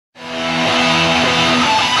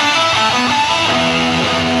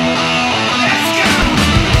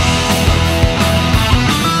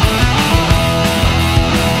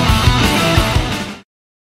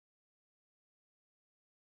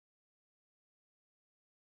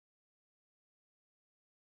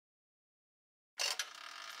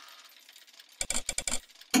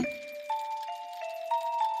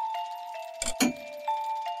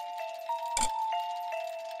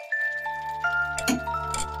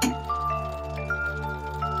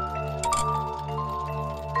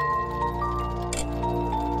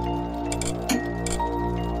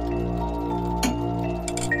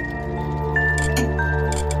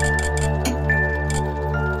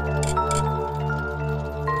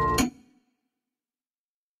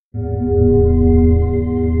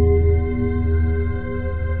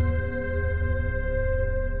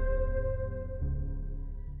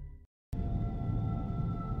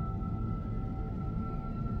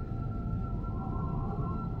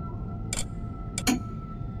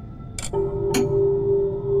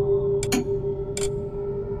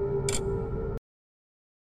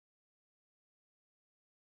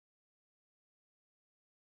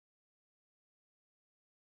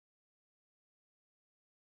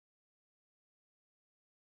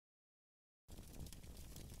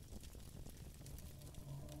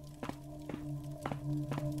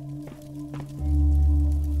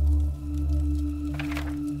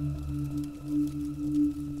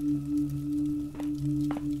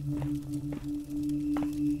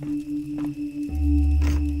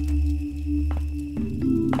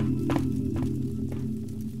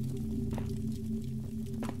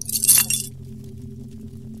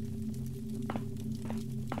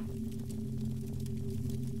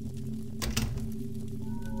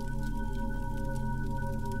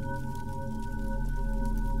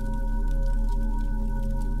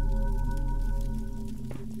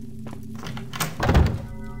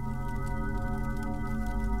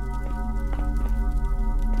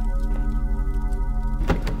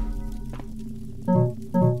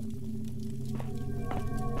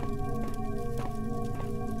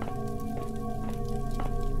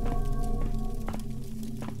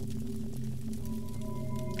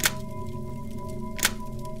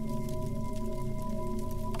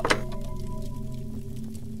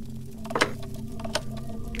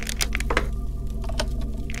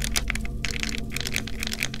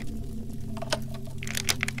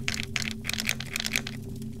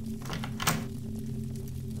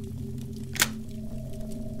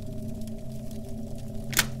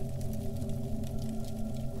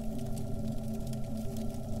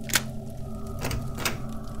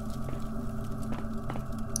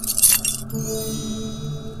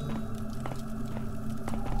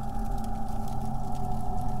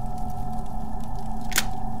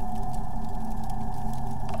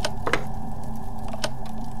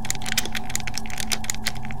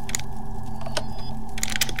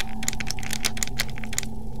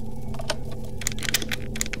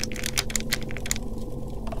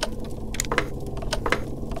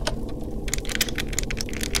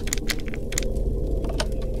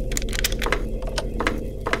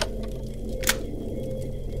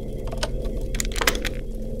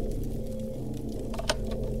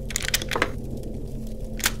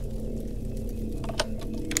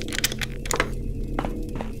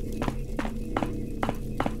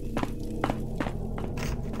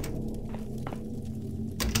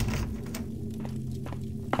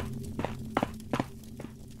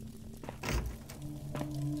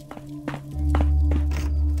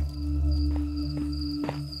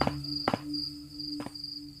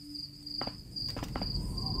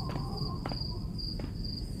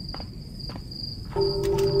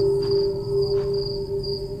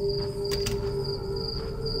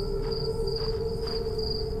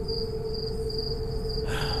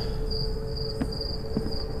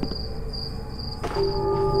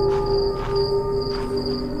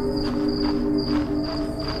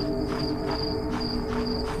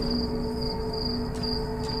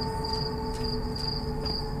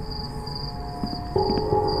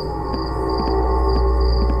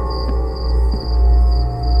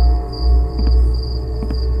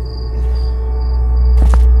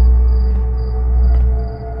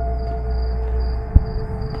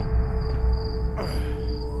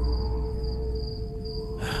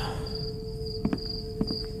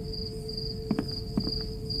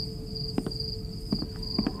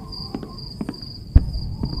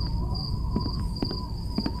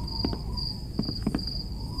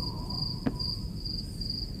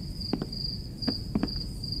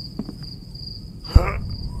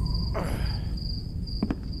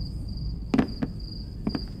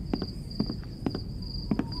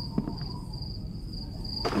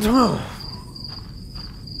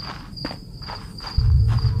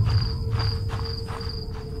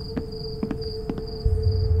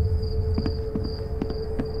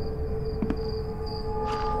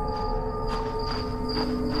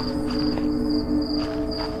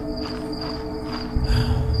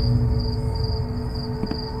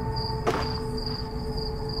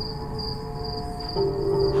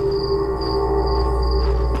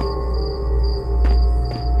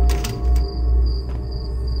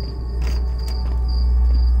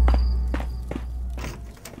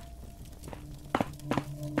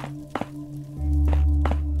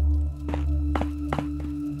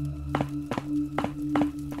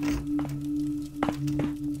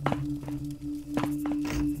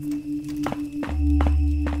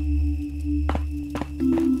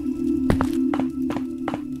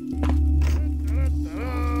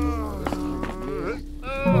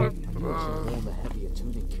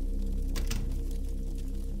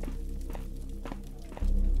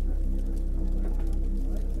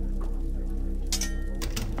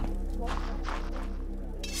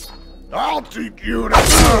I'll teach you to...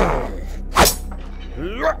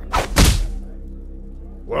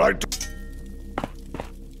 Well,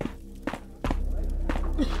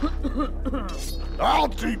 I'll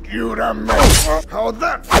teach you to make... How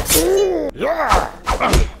that... Yeah!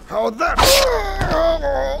 How that...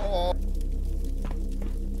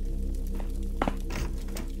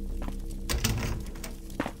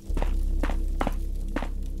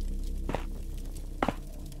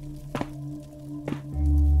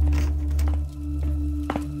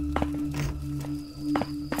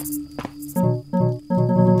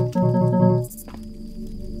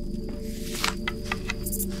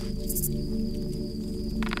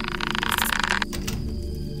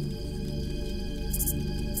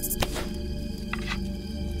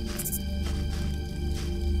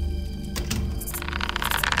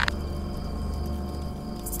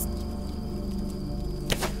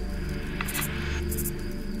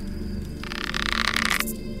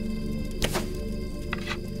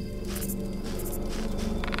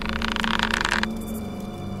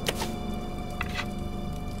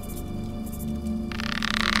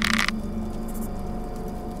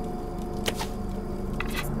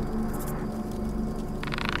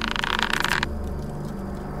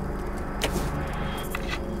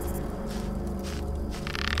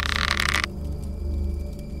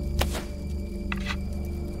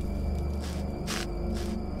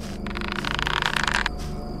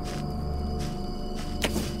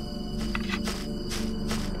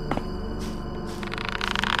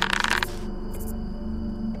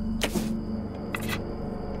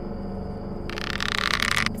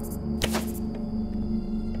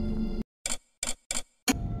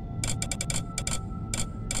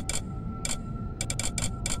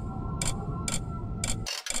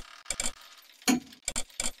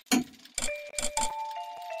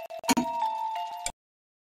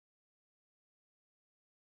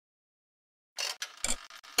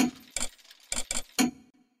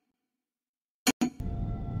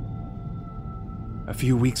 A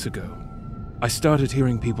few weeks ago, I started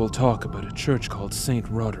hearing people talk about a church called St.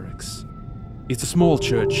 Roderick's. It's a small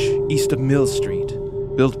church east of Mill Street,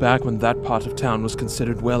 built back when that part of town was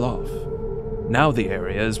considered well off. Now the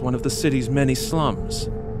area is one of the city's many slums,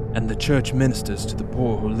 and the church ministers to the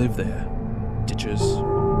poor who live there. Ditchers,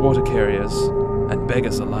 water carriers, and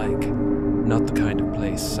beggars alike. Not the kind of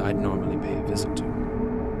place I'd normally pay a visit to.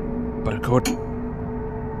 But according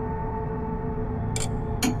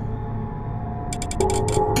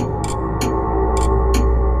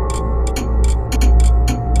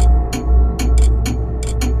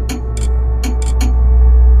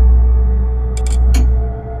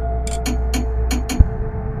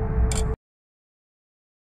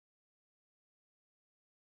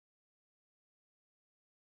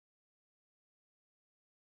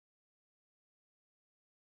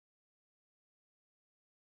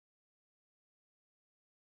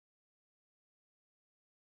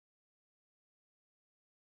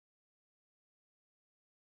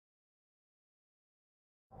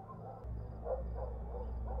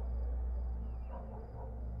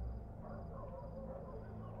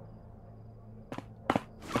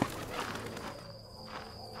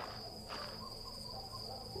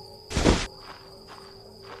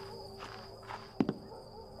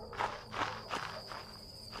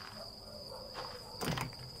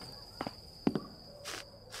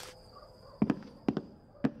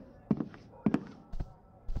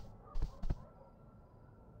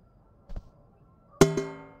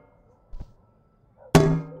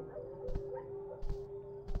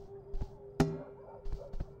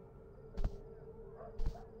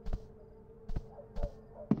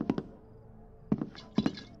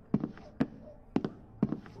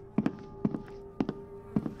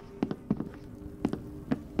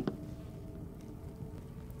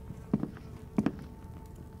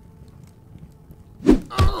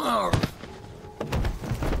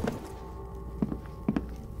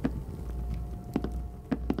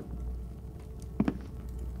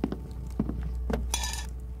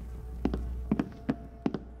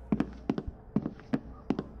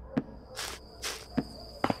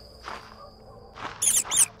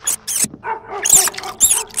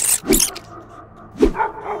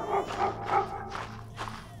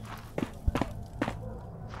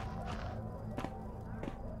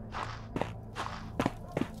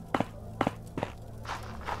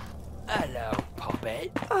Hello,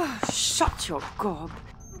 Poppet. Oh, shut your gob.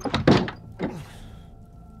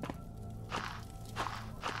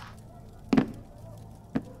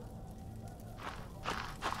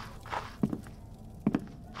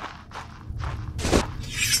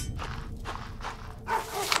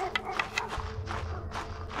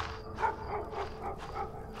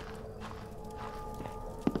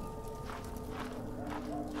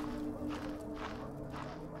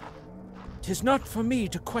 "'Tis not for me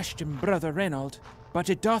to question Brother Reynold, but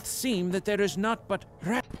it doth seem that there is not but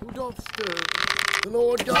Who doth stir? The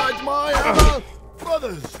Lord guides my hammer.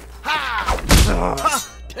 Brothers, ha!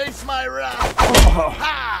 Ha! Taste my wrath.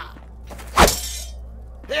 Ha!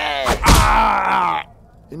 Hey!